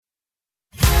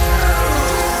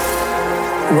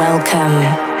Welcome.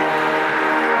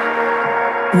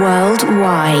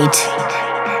 Worldwide.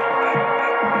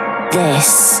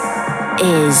 This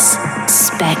is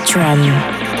Spektrum.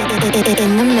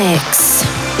 In the mix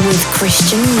with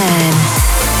Kristian Nairn.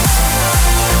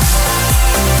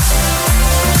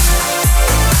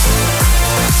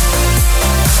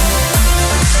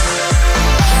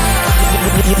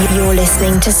 You're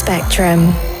listening to Spektrum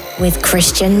with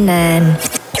Kristian Nairn.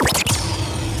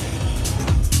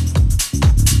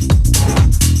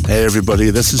 Hey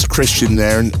everybody, this is Kristian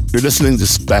Nairn. You're listening to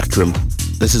Spektrum.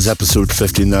 This is episode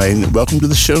 59. Welcome to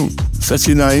the show.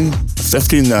 59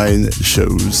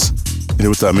 shows. You know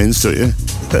what that means, don't you?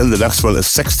 And the next one is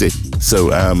 60. So,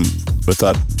 with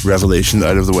that revelation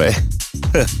out of the way.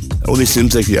 It only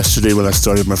seems like yesterday when I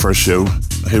started my first show.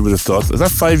 Who would have thought? Is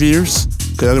that 5 years?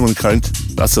 Can anyone count?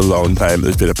 That's a long time.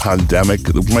 There's been a pandemic.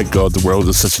 Oh my God, the world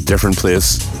is such a different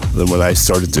place than when I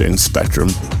started doing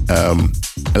Spektrum.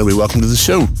 Anyway, welcome to the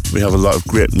show. We have a lot of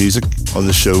great music on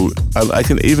the show. I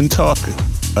can even talk.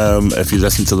 If you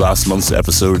listened to last month's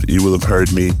episode, you will have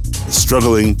heard me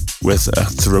struggling with a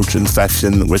throat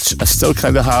infection, which I still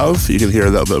kind of have. You can hear a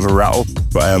little bit of a rattle,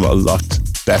 but I am a lot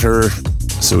better.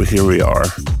 So here we are.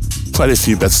 Quite a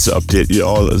few bits to update you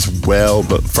all as well,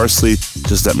 but firstly,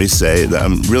 just let me say that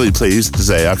I'm really pleased to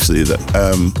say actually that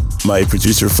my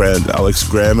producer friend Alex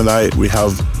Graham and I, we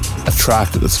have a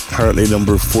track that's currently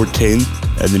number 14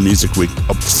 in the Music Week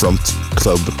Upfront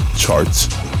Club charts.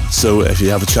 So if you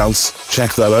have a chance,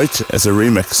 check that out. It's a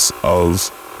remix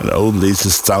of an old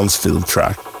Lisa Stansfield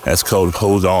track. It's called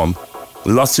Hold On.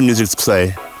 Lots of music to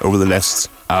play over the next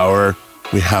hour.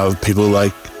 We have people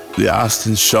like the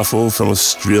Aston Shuffle from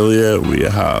Australia. We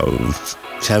have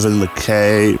Kevin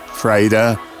McKay,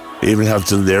 Pryda. We even have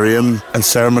Delerium and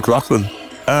Sarah McLachlan.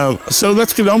 So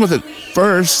let's get on with it.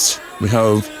 First, we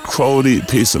have quality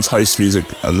piece of house music,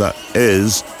 and that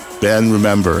is Ben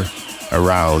Remember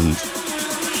Around.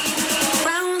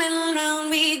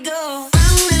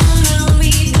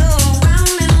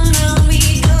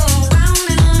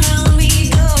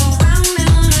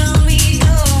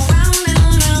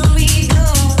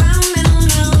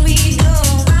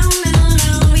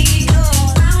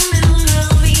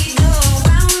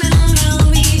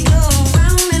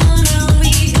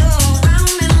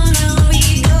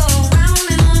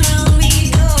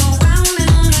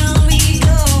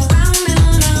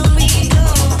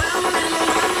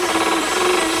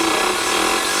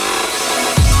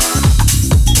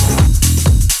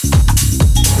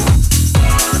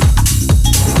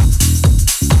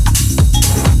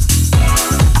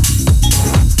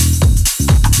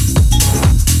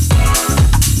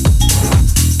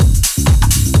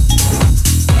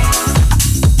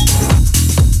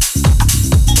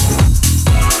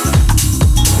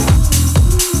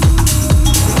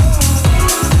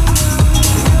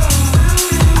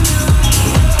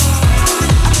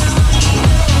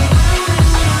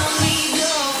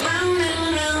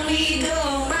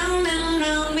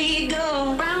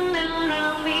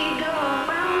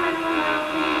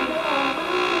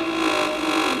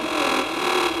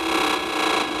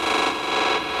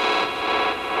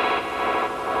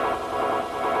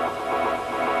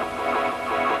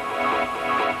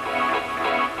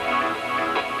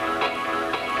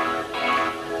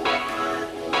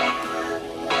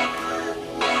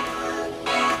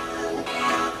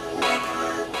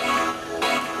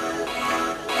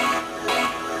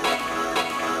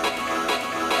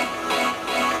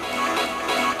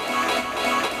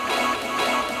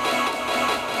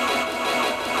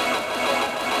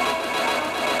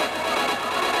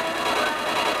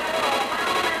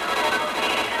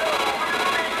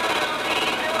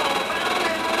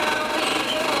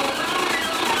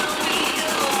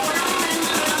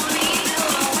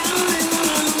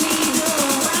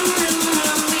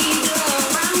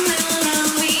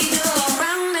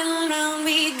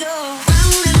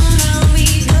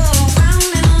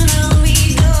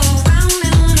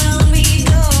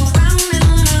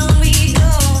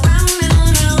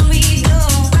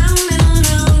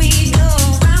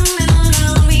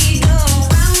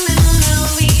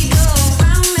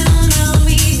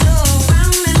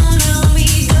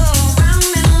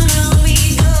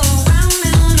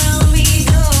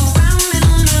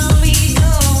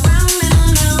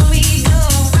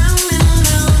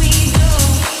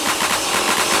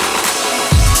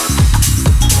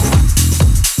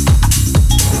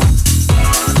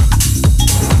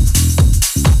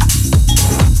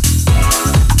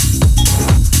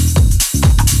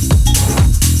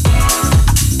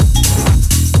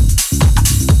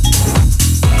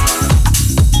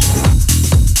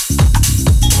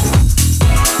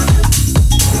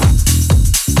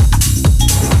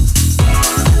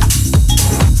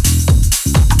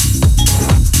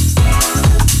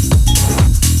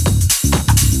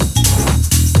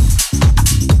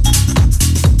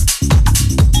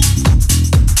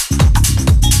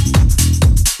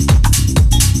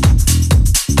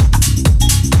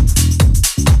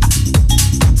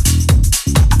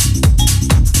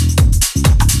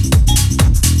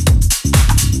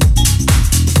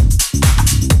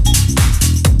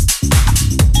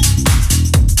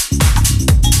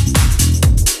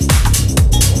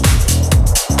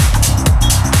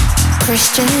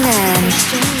 Kristian Nairn.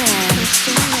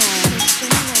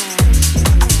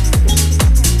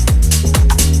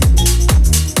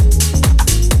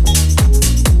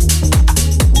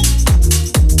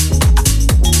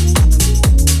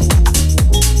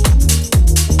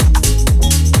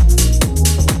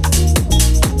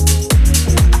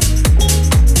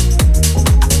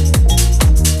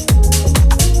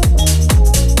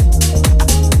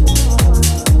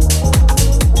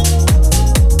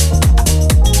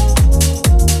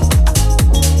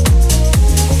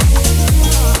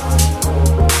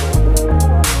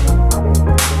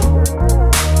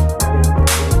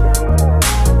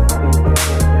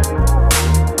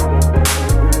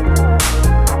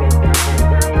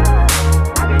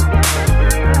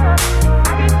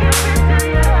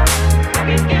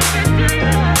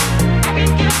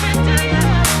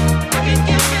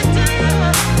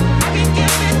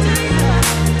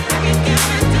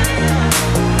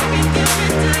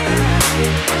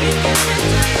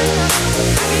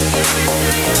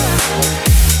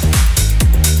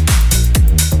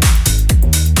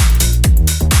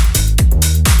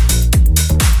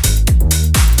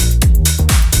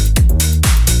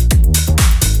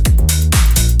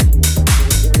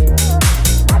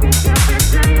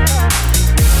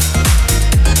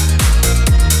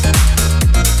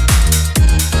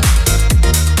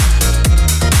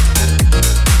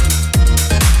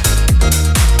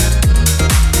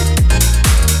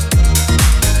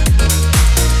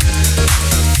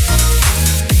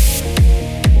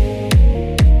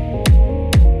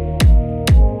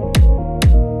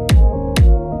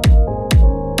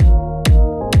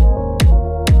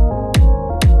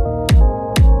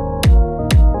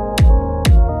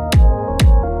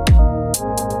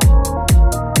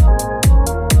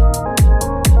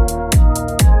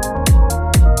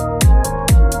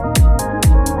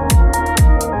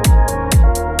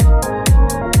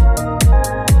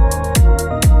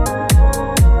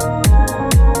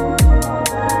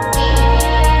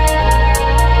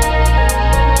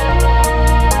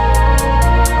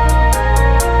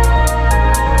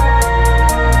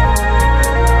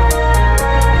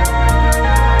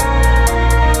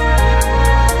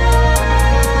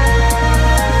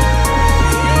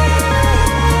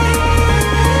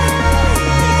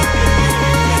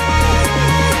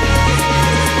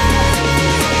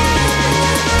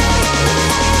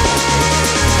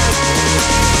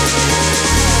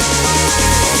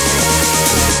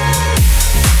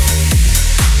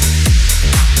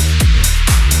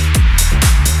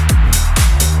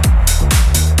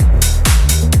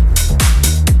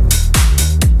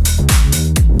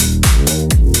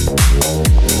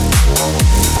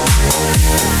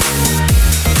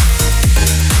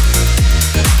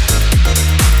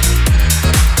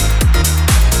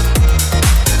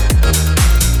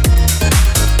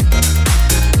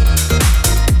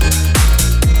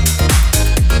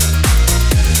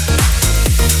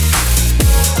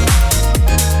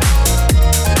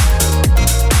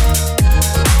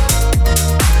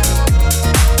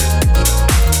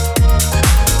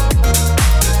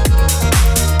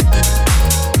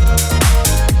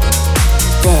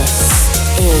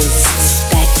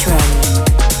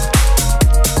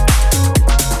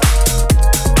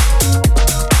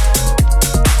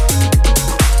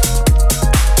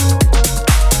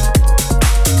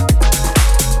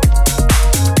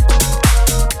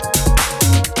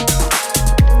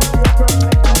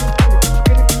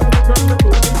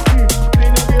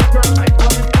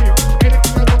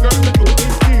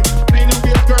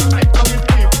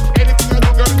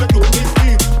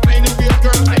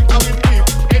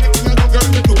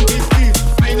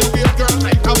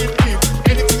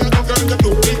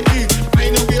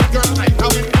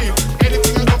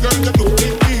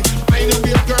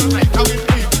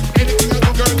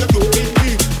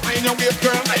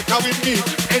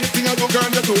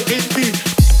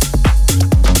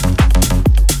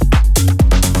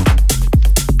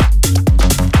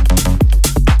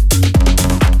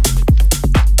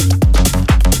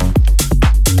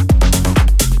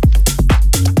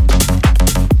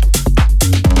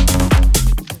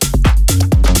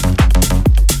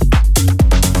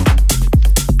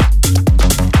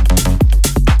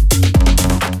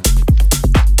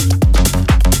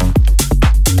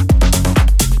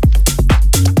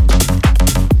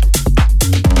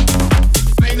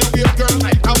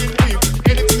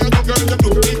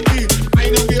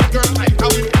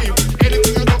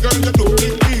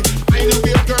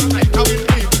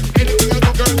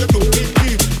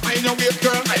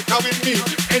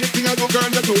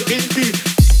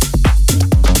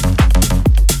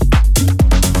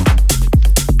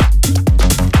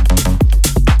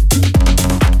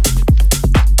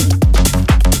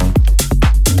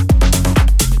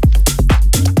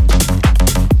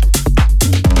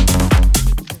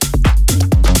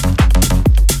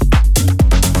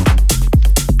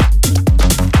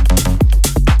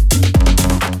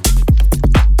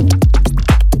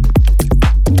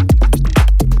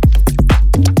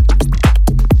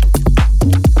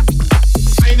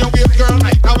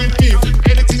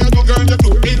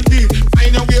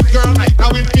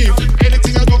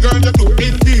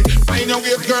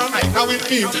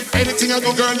 Anything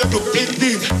I do, girl, you do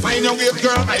indeed. Find your way,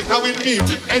 girl, like how it be.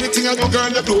 Anything I do, girl,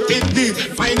 you do indeed.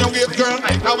 Find your way, girl,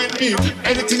 like how it be.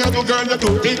 Anything I do, girl, you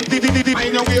do indeed.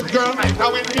 Find your way, girl, like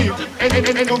how it be.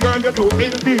 Anything girl, you do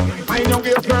indeed. Find your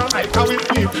way, girl, like how it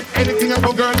be. Anything I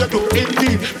do, girl, you do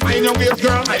indeed. Find your way,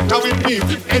 girl, like how it be.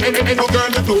 Anything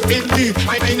girl, you do indeed.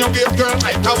 Find your way, girl,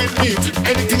 like how it be.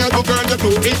 Anything I do, girl, you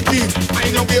do indeed.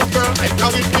 Find your way, girl, like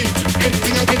how it be.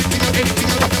 Anything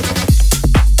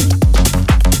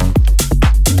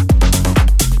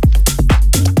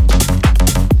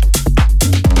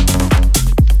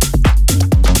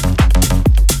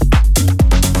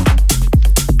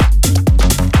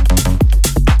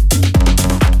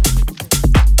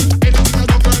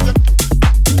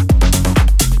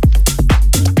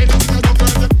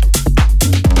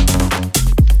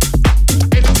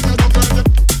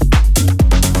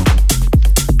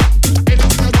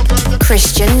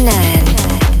Kristian Nairn.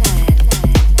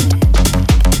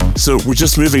 So we're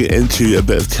just moving into a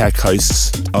bit of tech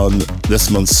house on this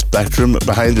month's Spektrum.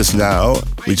 Behind us now,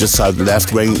 we just had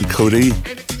Leftwing, Kody,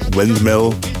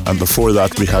 Windmill, and before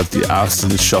that we had the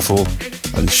Aston Shuffle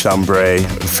and Chambray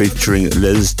featuring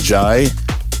Liz Jai.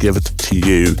 Give it to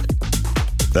you.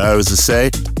 Now, as I say,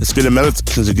 it's been a minute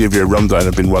since I gave you a rundown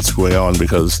of what's going on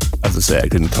because, as I say, I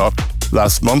couldn't talk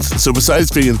last month. So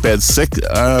besides being in bed sick,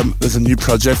 there's a new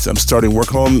project I'm starting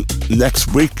work on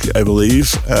next week, I believe.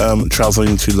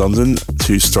 Travelling to London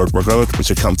to start work on it,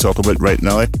 which I can't talk about right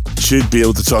now. Should be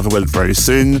able to talk about it very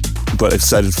soon, but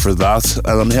excited for that.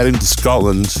 And I'm heading to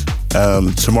Scotland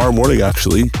tomorrow morning,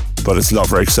 actually. But it's not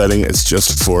very exciting. It's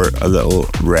just for a little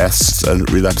rest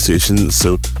and relaxation.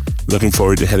 So looking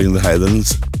forward to hitting the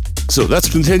Highlands. So let's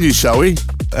continue, shall we?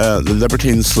 The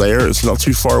Libertine Slayer is not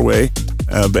too far away.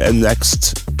 But in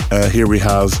next, here we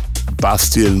have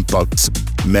Bastian but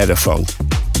Medefunk.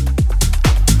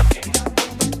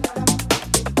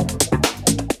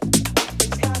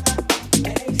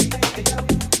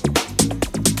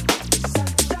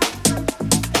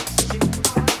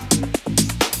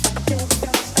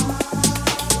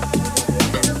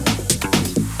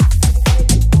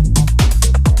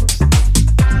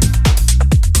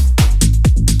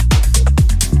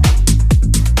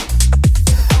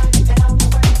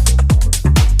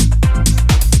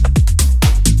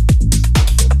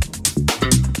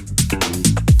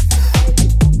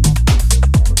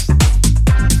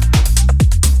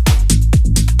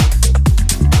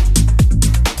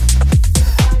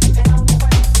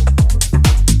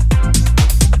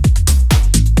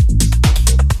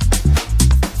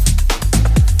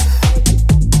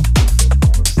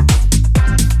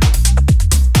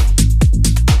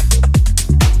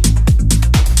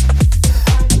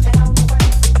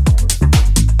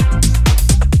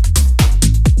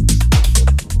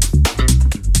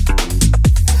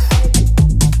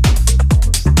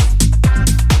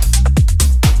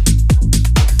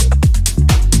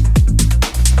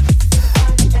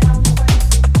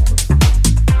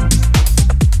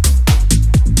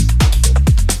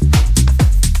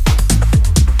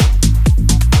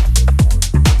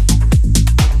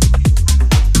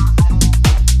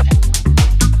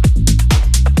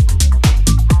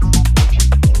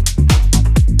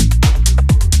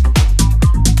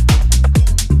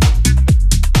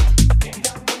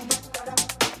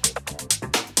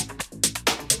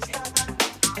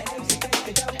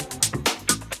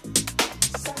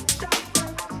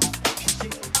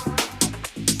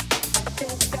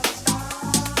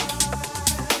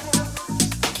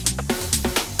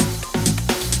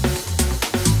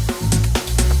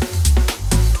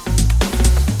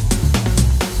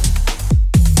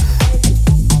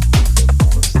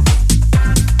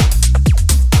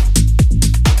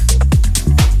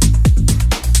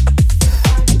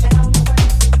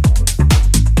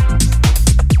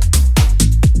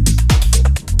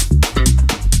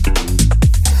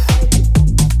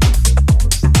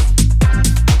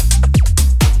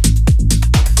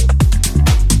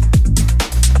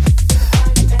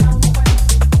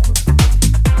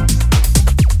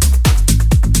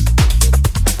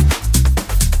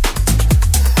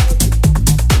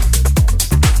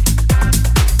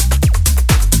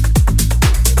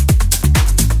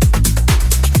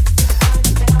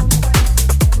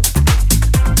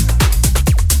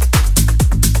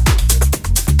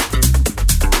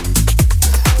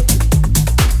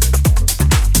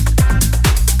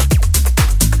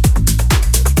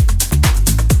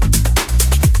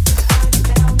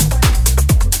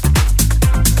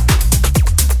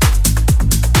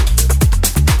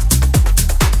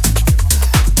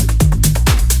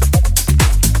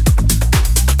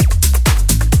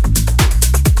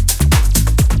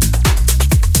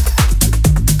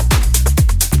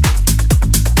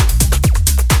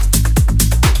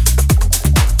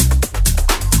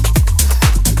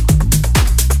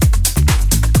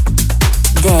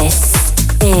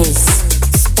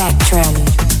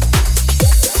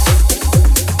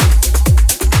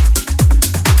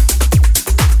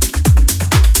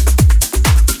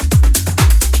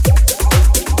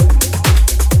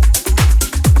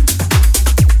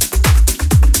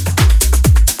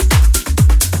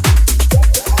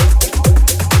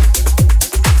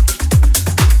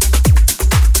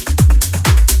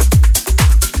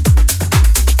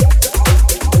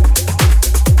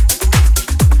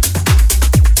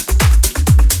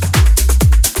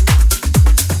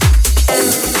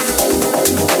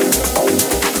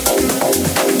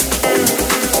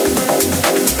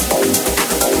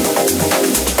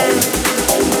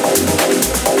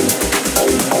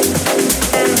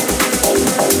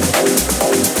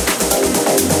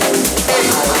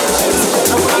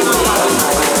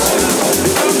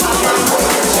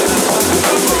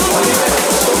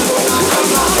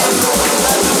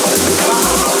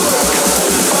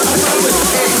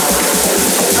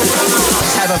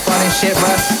 have fun and shit,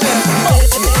 bruh.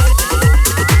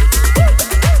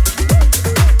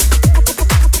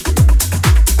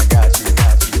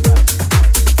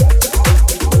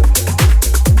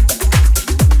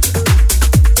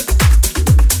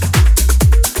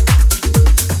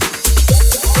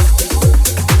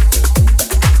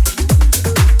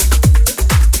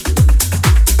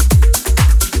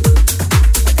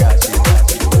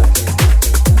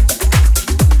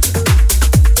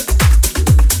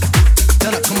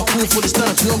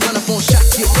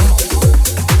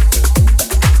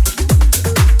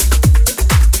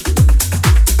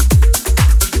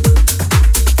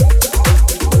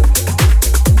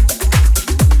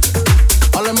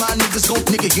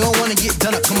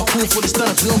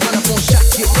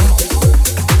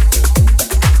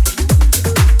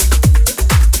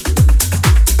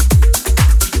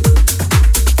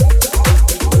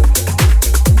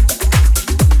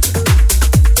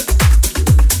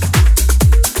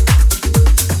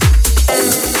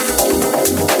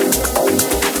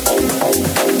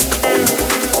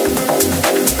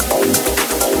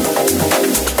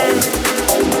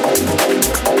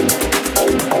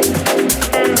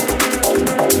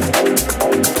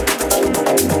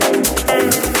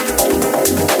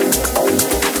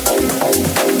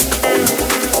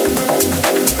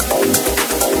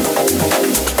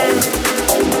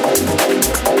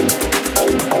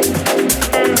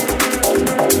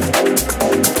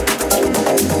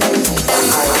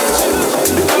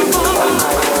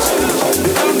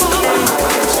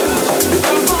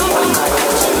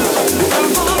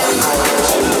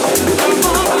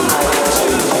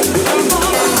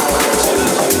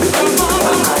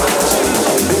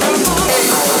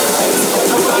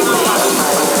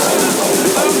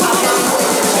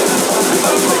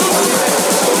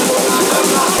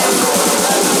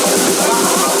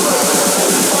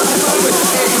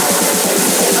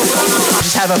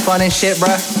 Having fun and shit,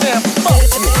 bruh. Yeah, fuck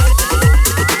you.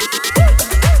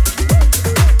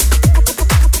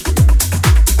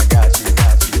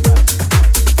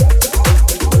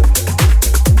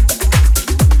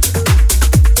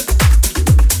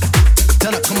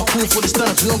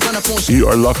 You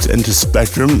are locked into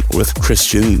Spektrum with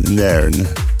Kristian Nairn.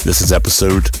 This is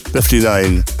episode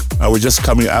 59, and we're just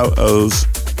coming out of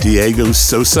Diego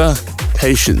Sosa,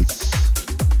 Patience.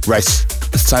 Right.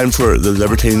 It's time for the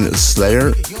Libertine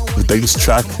Slayer, the biggest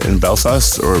track in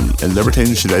Belfast, or in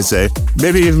Libertine, should I say.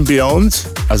 Maybe even beyond.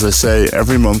 As I say,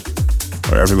 every month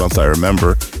I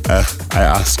remember, I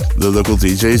ask the local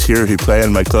DJs here who play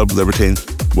in my club, Libertine,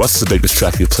 what's the biggest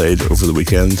track you played over the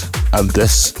weekend? And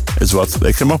this is what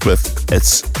they come up with.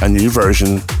 It's a new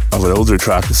version of an older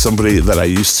track, somebody that I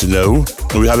used to know.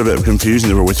 And we had a bit of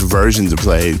confusion over which version to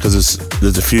play, because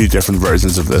there's a few different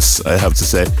versions of this, I have to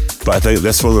say. But I think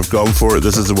this one we've gone for.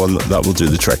 This is the one that will do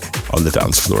the trick on the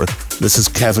dance floor. This is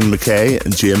Kevin McKay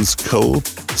and James Cole,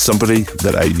 somebody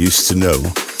that I used to know.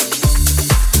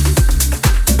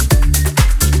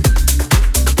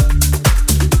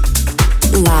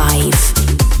 Live,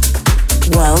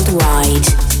 worldwide,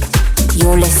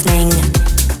 you're listening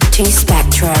to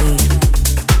Spektrum,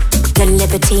 the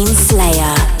Libertine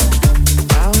Slayer.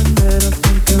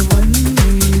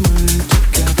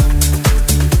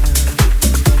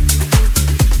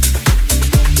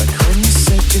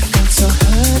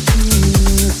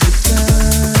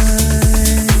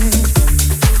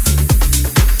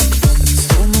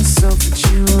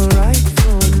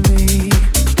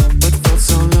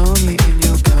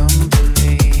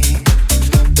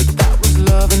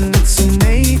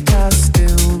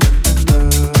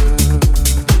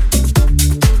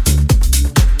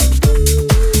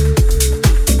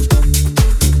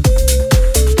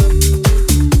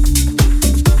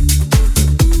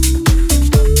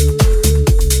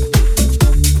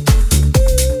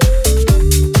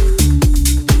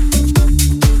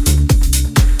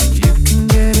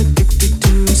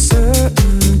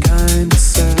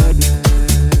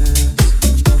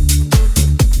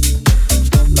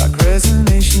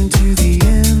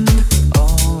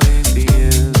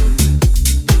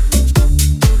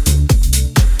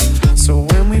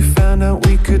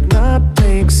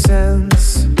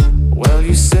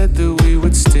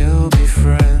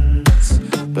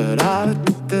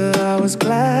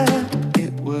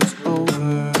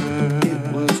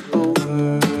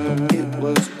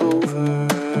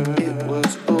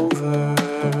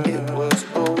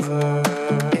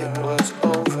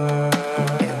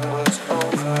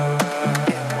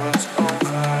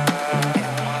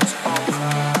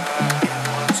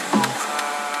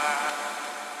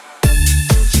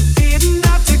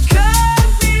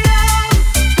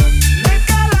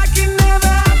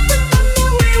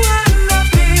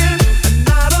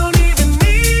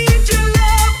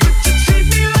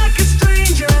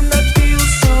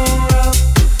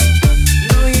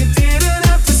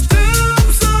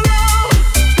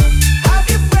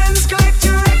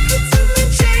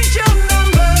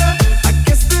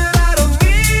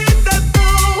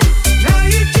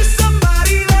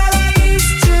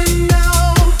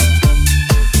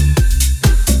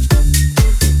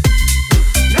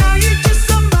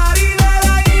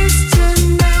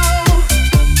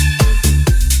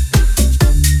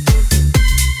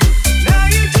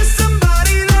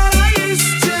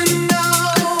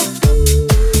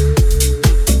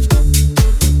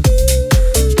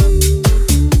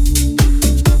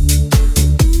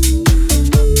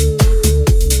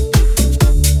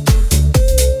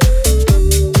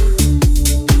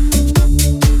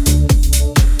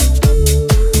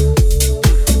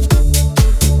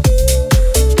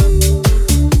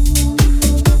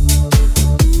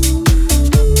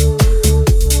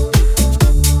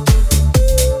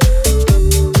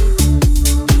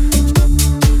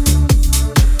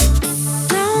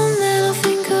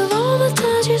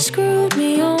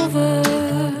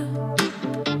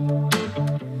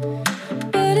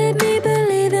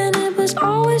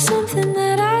 always something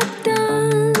that I've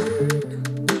done.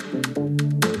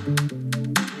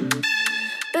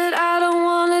 But I don't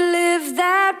wanna live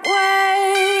that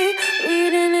way,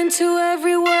 reading into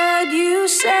every word you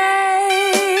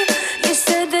say. You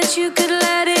said that you could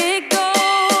let it go,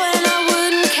 and I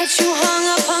wouldn't catch you hung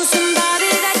up on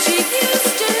somebody that you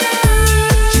used to know.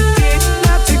 You didn't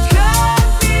have to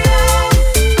cut me out,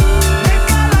 make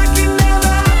out like it never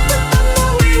happened. I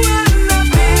know we were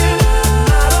nothing.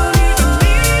 I don't even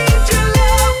need your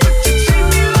love, but you treat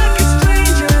me like a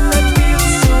stranger, and that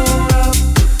feels so rough.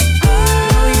 No,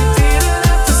 you didn't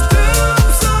have to stoop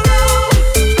so low.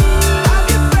 Have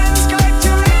your friends collect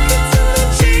your records and then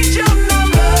change your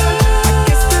number. I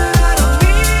guess that I don't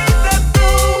need that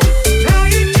though. Now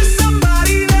you're just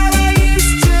somebody that I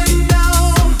used to know.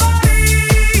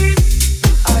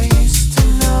 I used to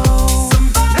know.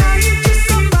 Now you're just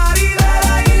somebody that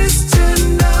I used to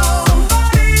know.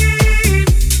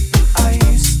 I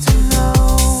used to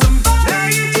know. Now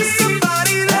you're just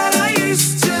somebody that I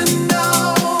used to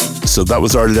know. So that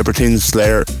was our Libertine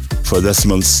Slayer for this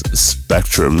month's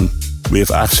Spektrum. We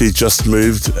have actually just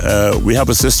moved. We have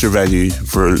a sister venue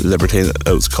for Libertine.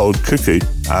 It's called Cuckoo,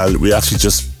 and we actually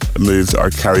just moved our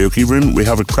karaoke room. We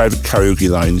have a private karaoke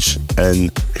lounge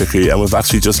in Cuckoo, and we've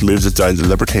actually just moved it down to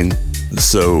Libertine.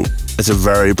 So it's a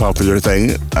very popular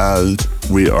thing, and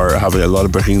we are having a lot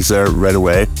of bookings there right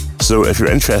away. So if you're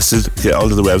interested, get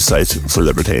onto the website for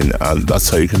Libertine, and that's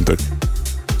how you can book.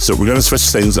 So we're going to switch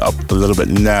things up a little bit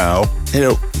now. You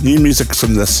know, new music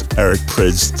from this Eric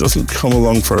Prydz doesn't come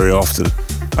along very often,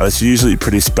 and it's usually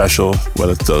pretty special when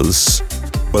it does.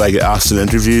 When I get asked in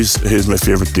interviews who's my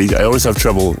favourite DJ, I always have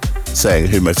trouble saying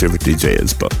who my favourite DJ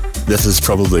is, but this is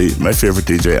probably my favourite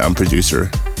DJ and producer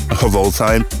of all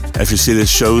time. If you see the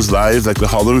shows live, like the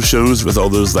Hollow shows with all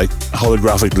those like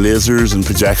holographic lasers and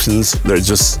projections, they're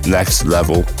just next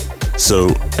level.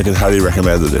 So I can highly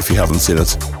recommend it if you haven't seen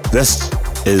it. This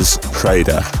is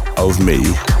Pryda of Me.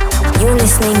 You're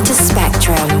listening to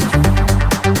Spektrum.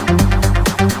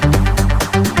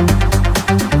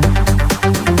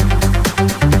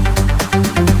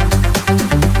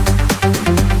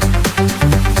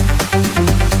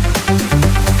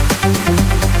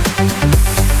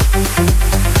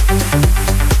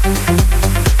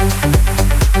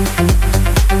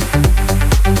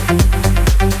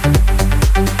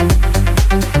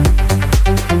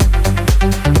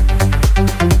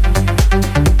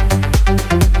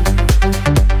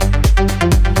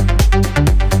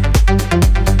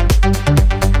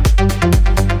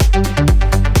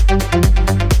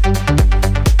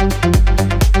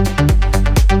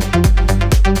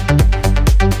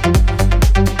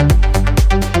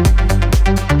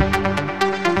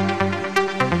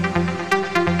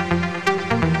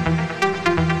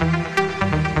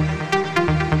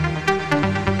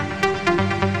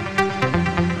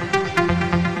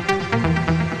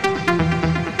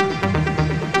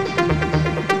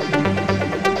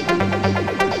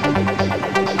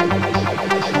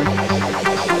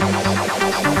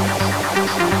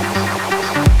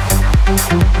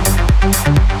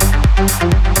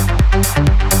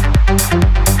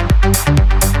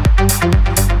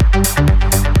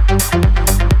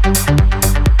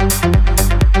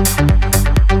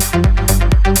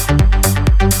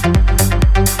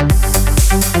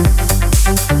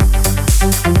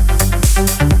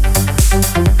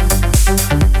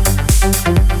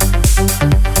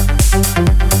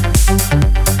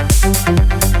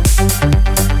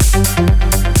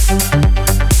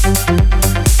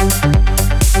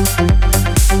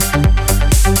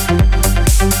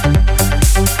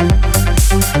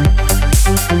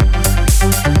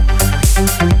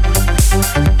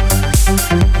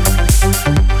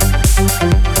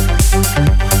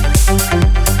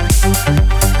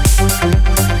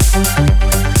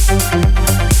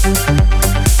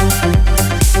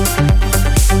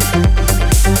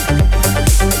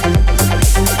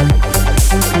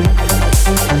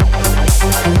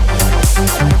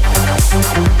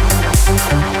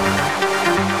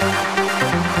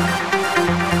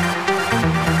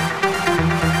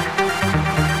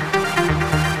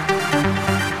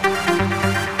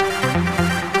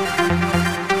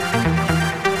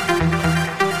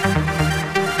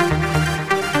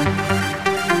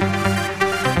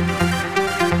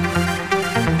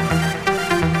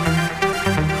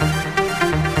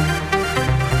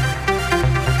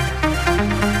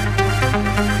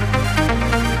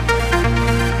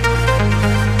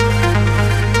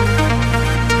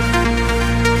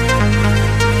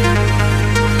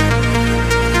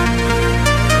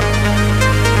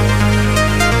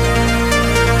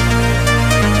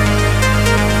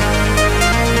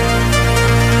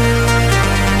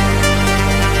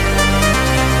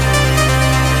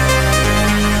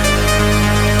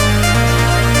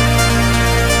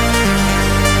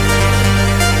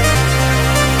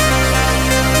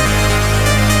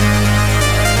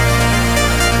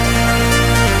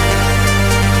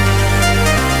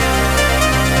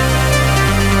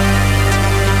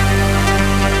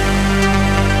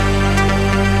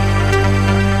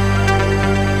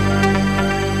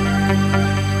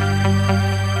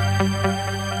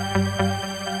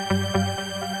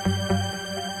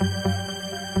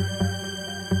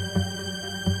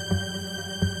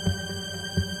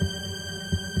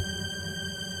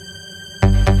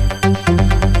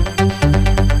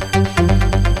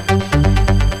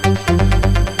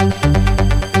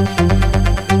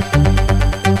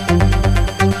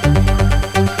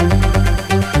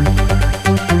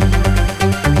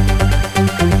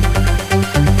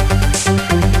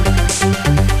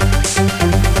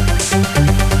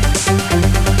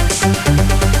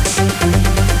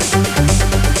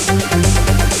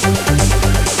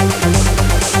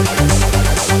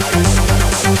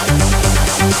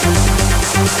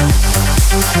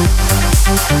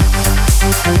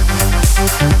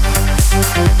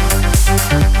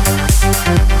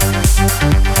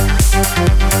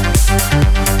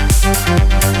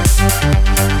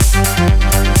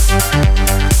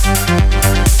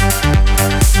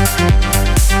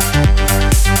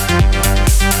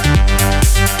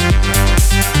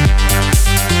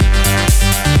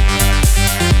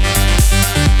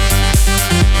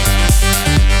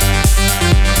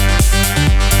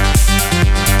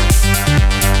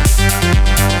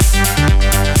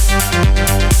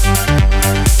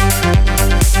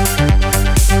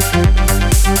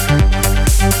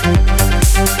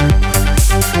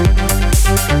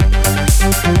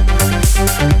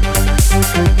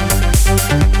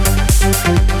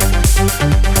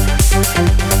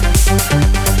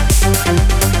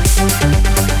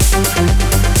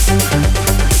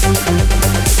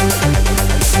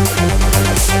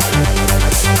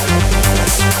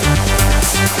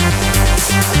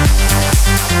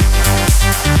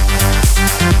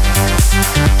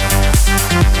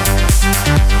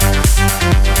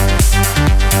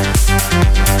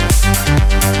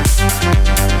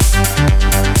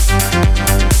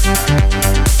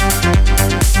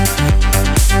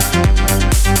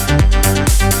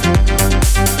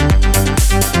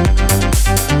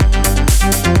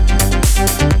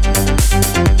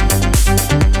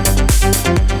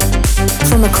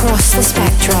 across the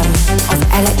spectrum of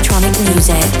electronic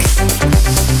music.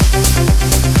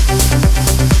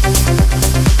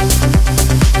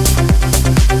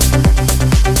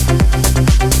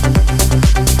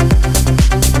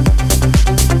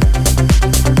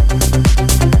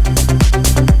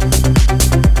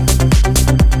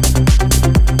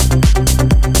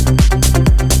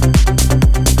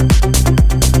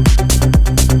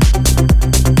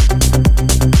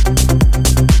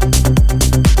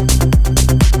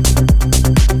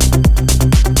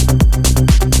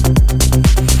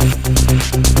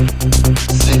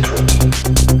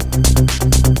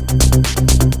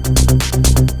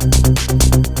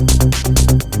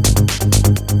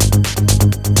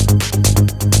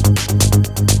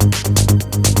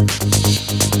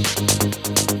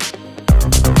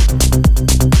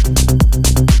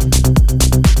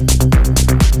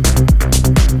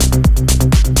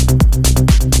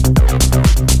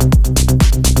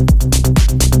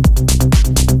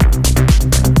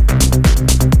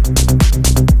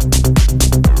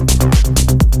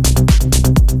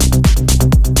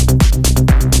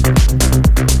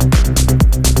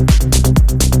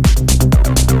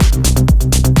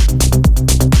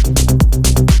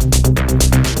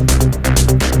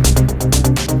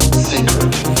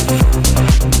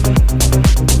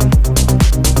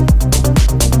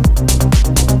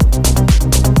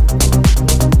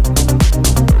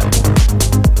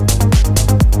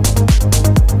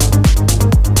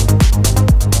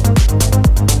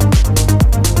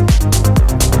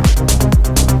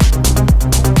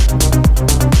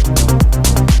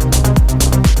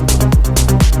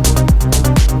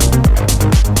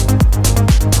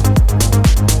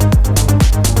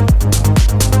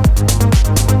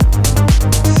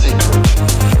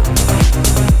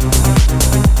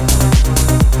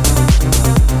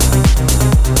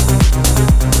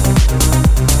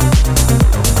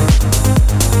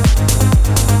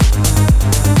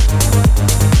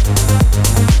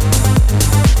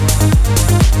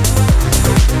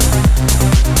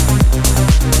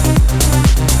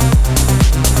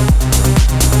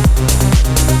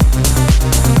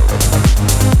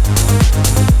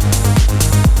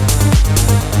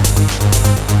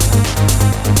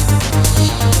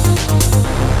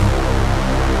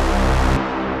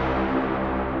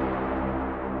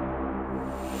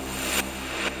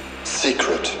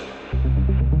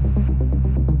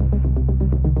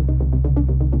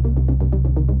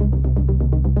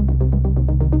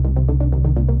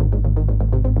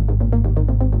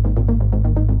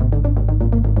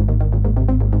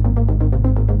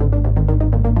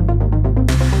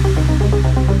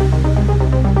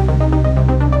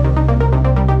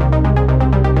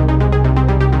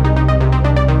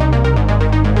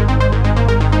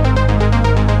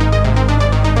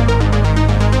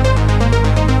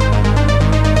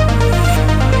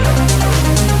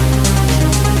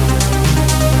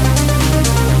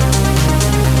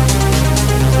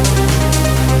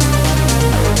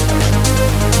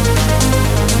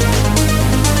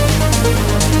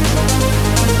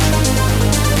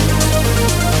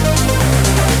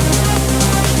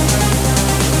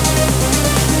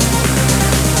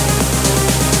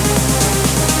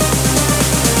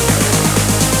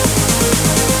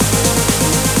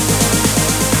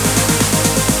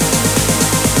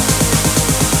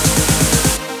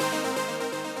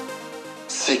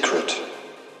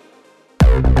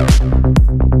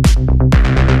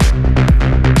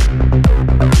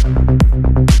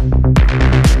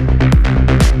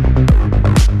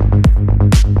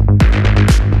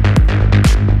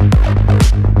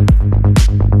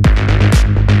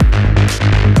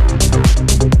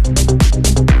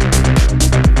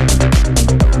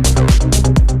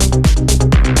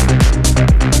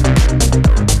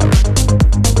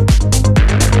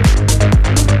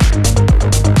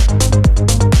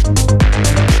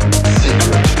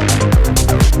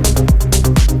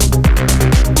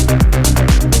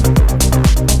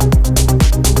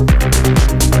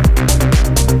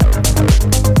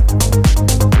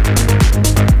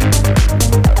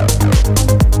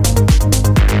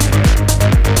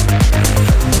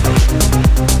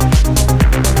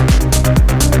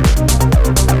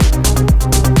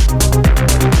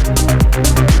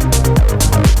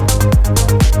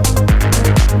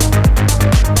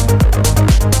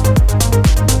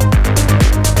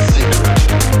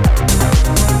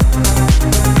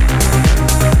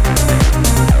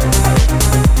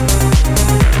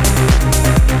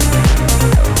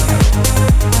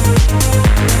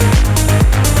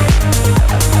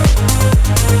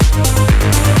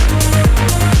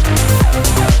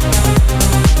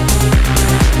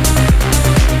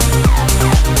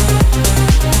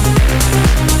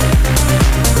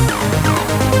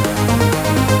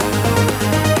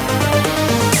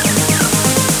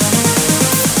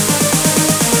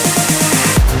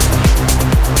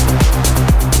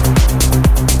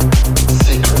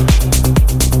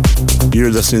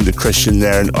 You're listening to Kristian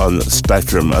Nairn on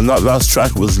Spektrum, and that last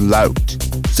track was LOUT,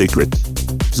 Secret.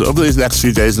 So over these next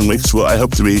few days and weeks, well, I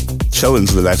hope to be chilling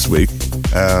for the next week,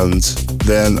 and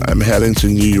then I'm heading to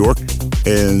New York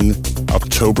in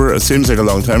October. It seems like a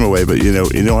long time away, but you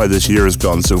know how this year has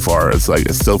gone so far. It's like,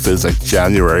 it still feels like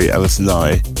January, and it's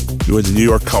now. We went to New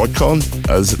York Comic Con,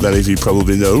 as many of you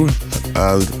probably know,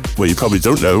 and what you probably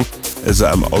don't know is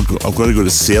that I'm going to go to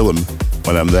Salem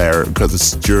when I'm there, because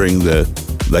it's during the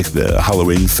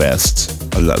Halloween fest,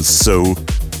 and that's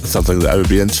something that I would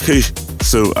be into.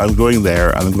 So I'm going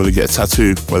there, and I'm going to get a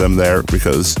tattoo when I'm there,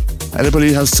 because anybody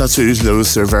who has tattoos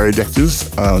knows they're very addictive,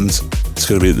 and it's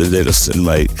going to be the latest in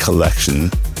my collection.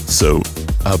 So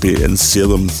I'll be in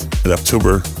Salem in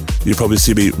October. You'll probably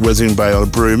see me whizzing by on a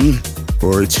broom,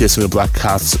 or chasing a black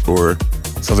cat, or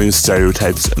something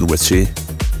stereotypes and witchy.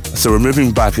 So we're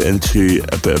moving back into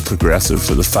a bit of progressive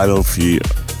for the final few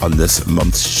on this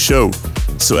month's show.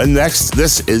 So in next,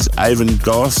 this is Ivan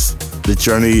Gough, The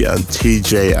Journey, and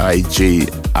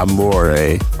TJIG,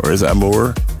 Amore, or is it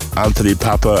Amore? Anthony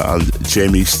Pappa and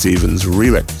Jamie Stevens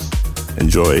remix.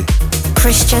 Enjoy.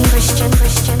 Kristian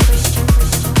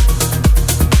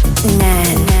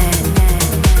Nairn.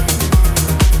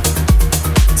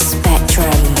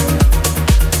 Spektrum.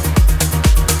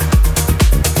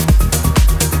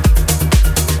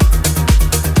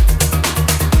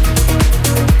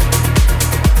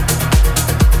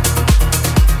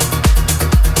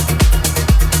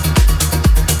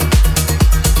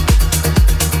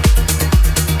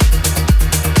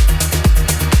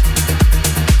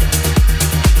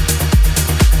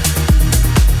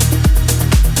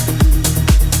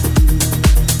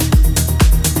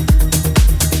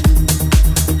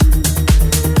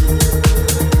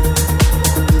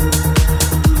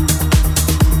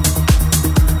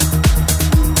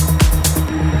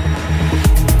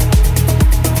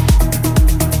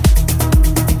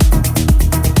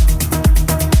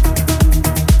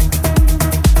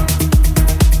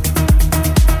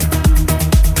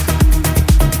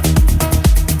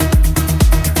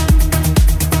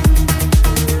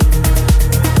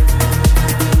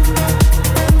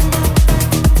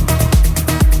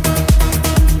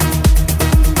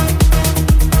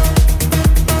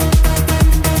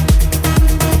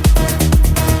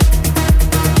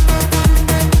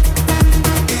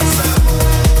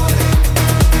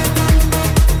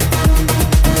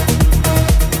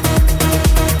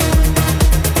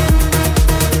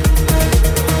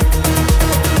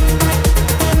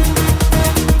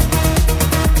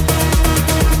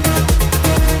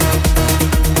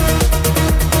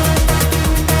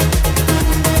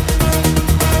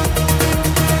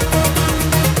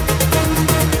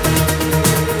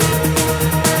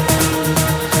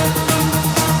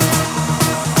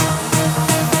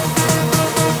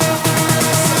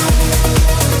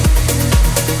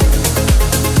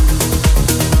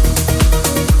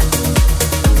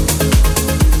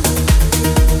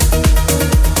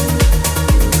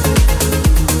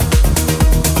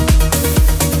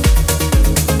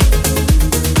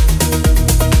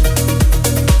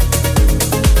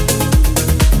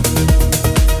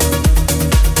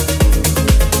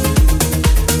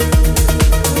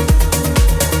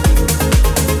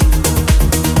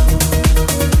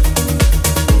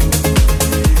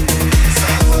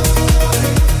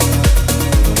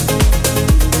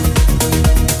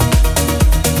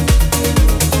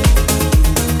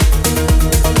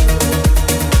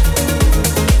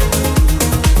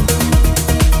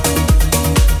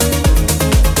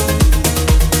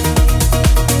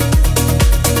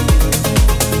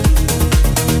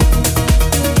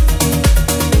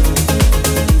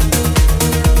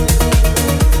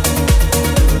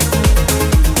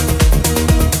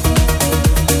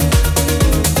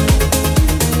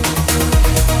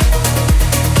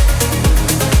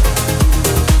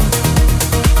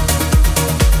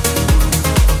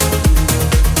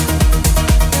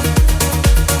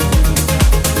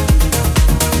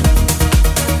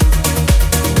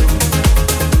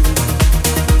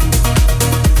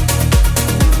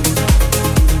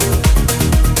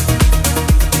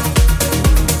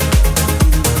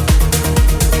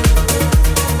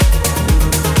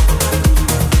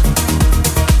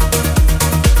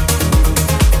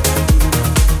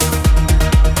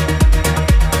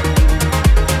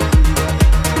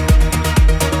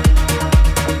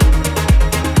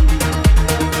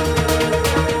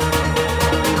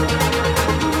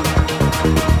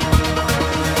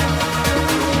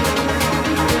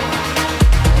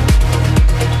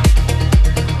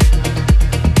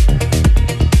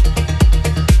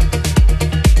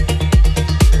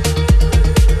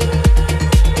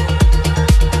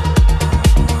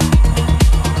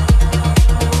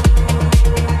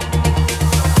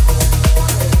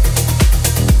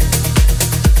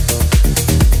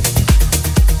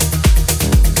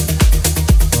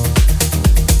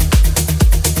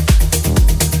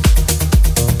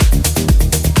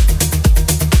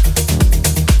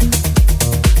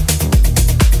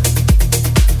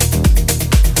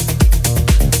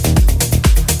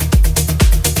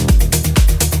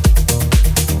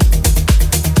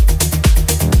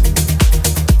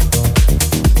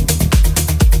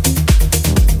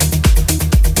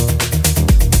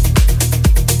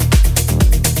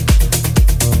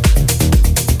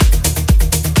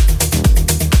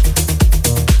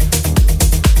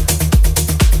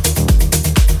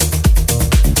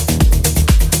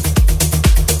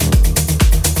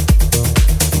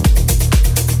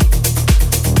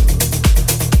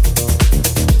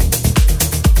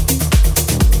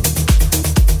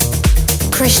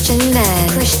 Kristian Nairn.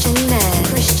 Kristian Nairn.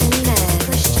 Kristian Nairn.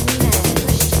 Kristian Nairn.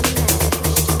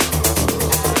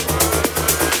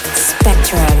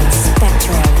 Spektrum.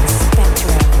 Spektrum.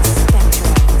 Spektrum.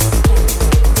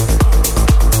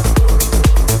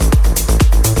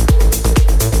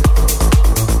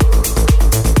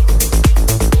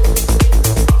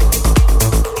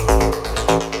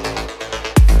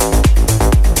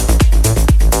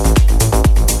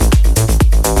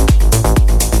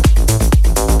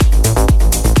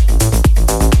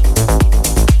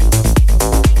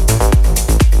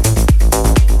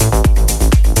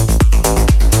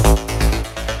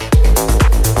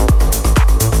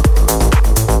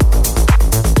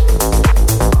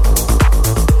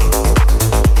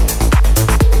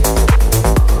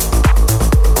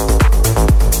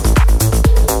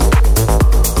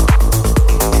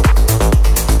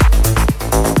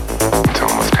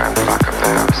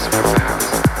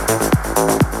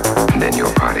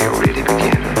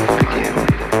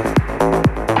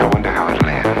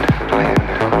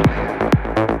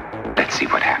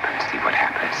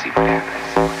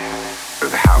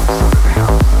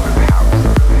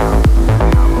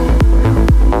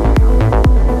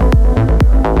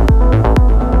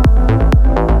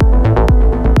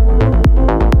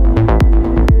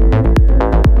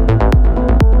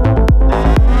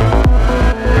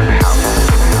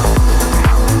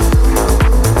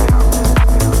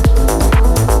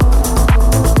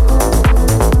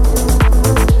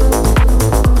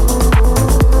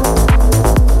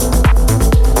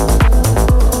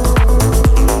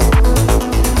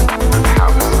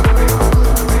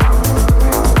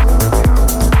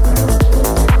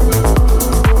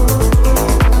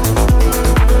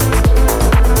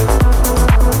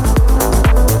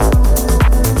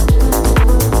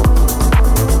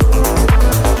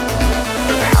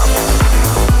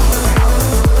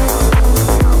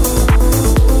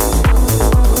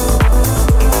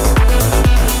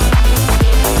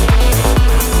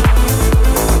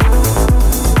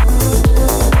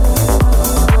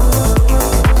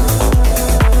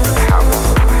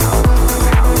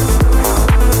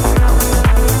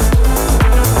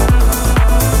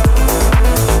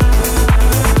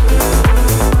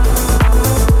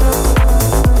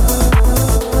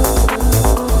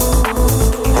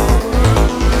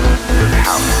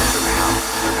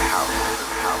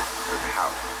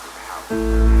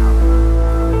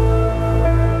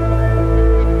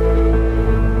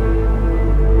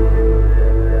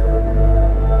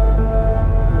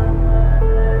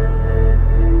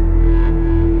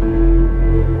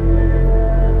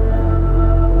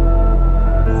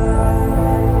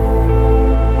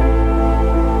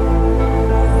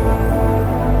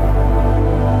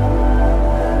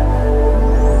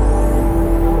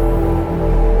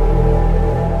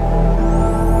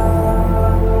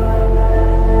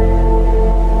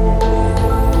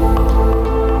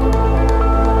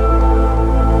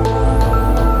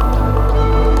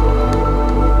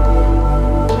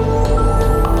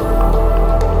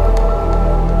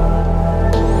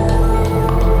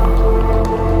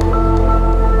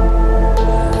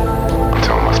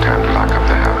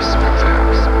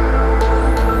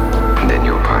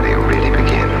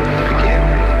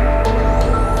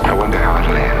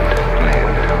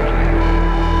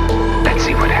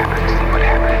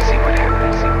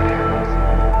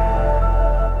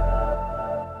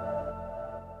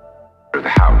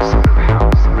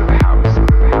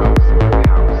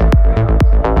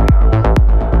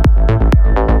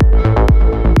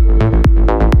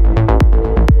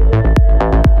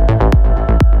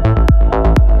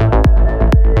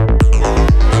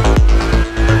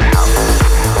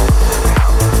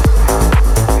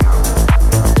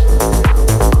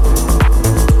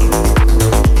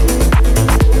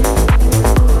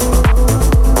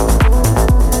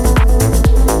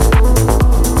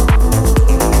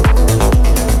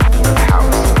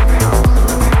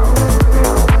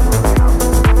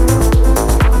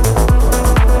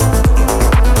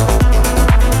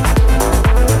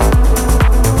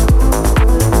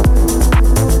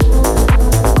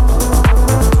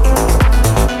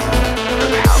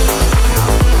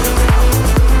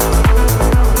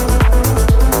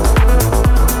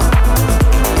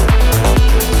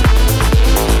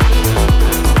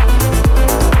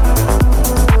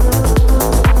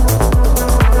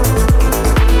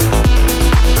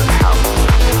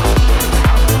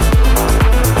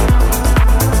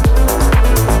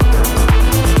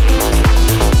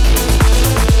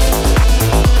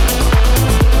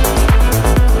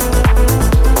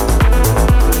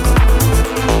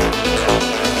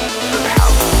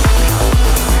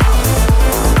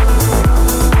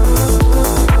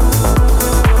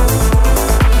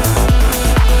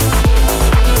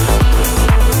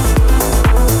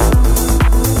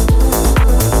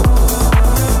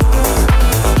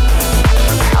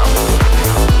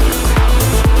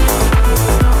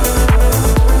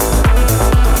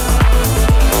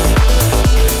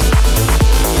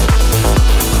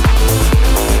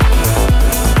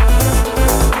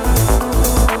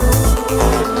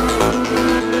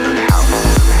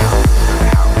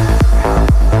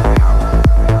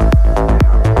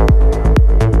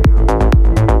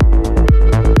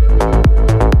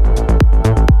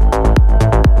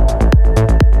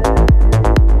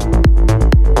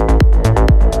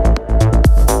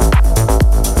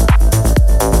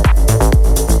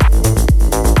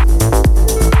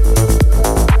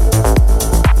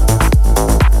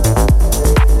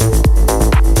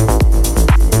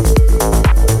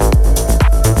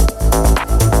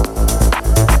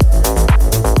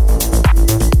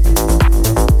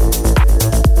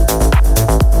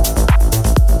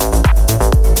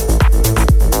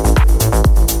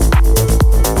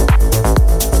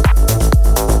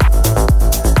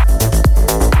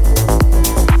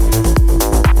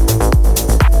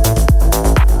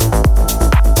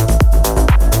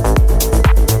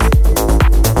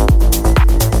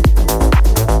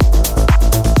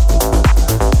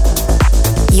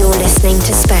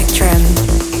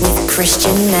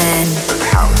 Kristian Nairn.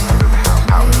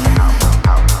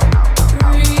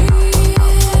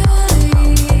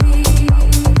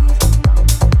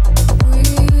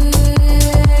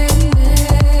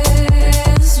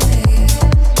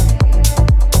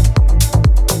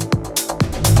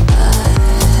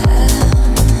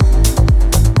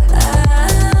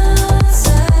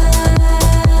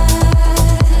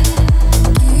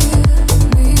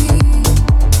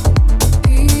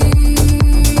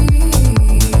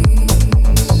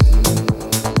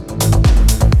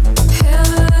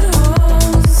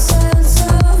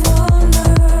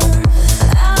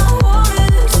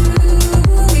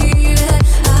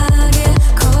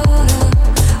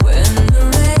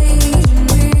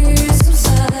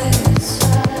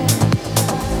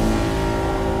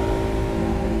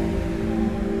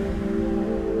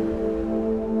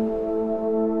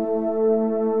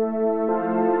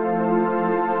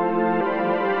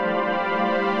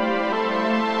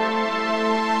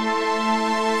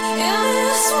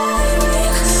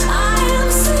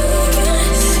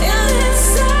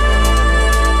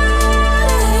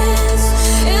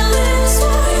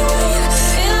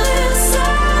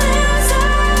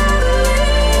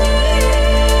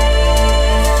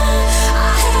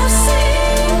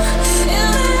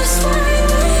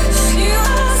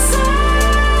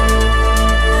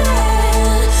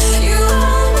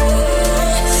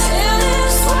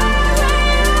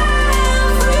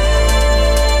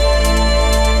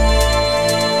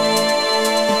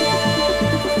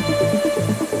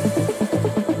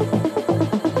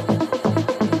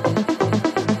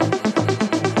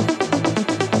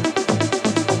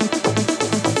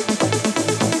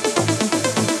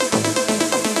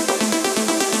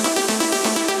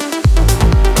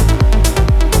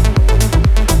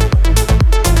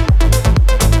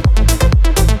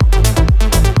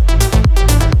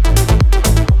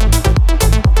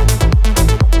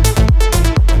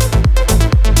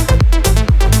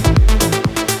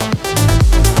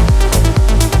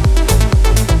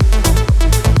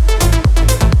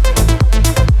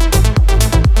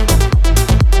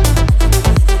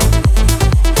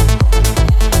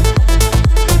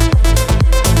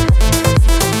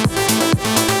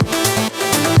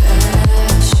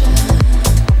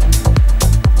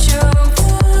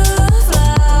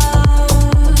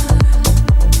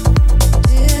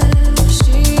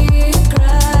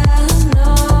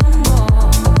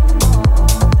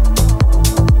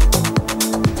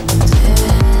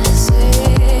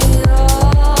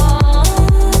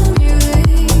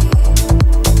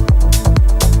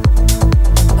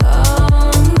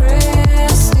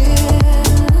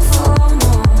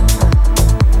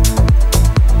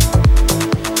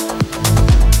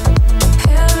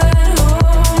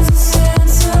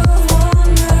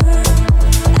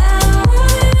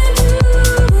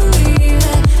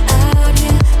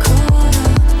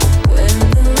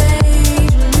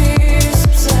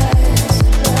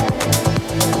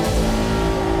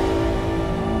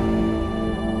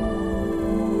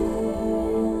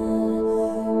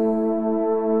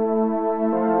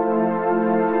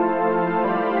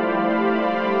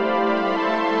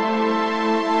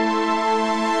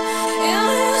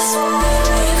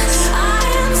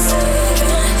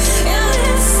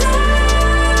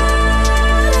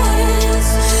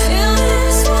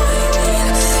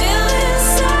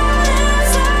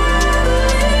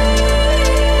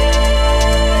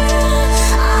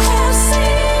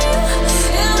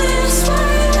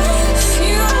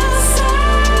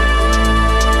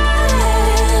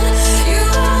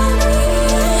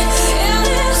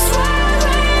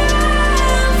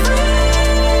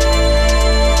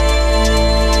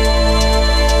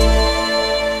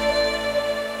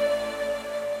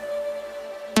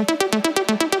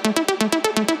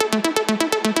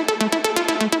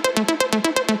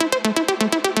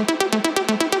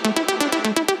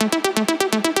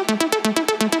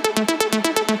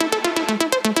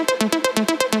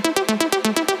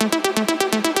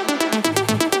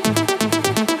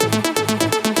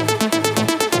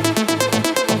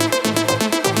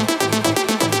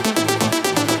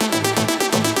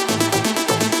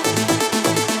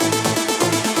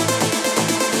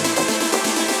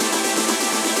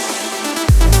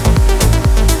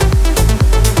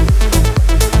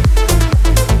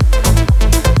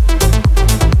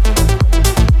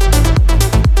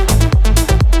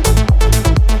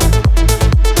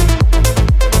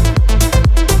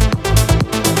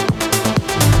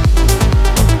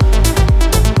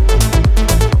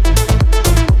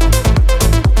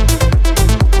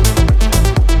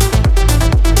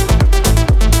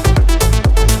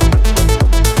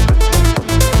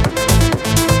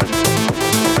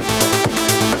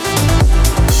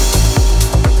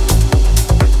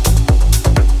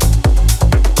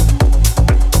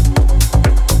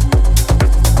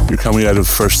 out of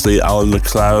firstly Allan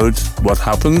McLoud, What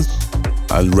Happened?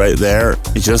 And right there,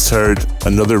 you just heard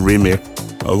another remake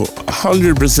of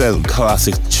 100%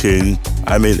 classic tune.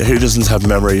 I mean, who doesn't have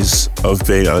memories of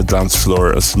being on a dance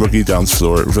floor, a smoky dance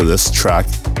floor for this track?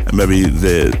 And maybe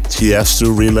the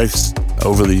Tiesto remix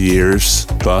over the years,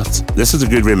 but this is a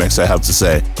good remix, I have to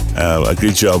say. A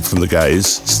good job from the guys,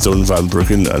 Stone Van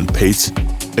Brooken and Pete.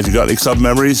 If you got any club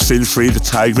memories, feel free to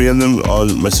tag me in them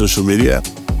on my social media.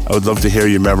 I would love to hear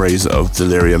your memories of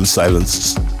Delerium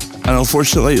Silence. And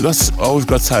unfortunately, that's all we've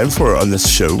got time for on this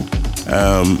show.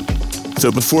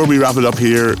 So before we wrap it up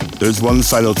here, there's one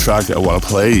final track I want to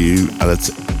play you, and it's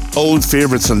old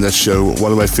favourites on this show,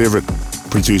 one of my favourite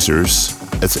producers.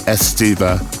 It's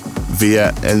Estiva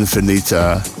via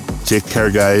Infinita. Take care,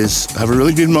 guys. Have a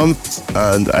really good month,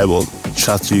 and I will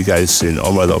chat to you guys soon.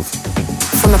 All my love.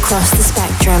 From across the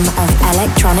spectrum of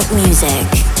electronic music,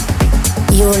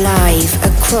 you're live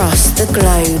across the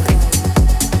globe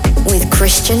with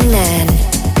Kristian Nairn.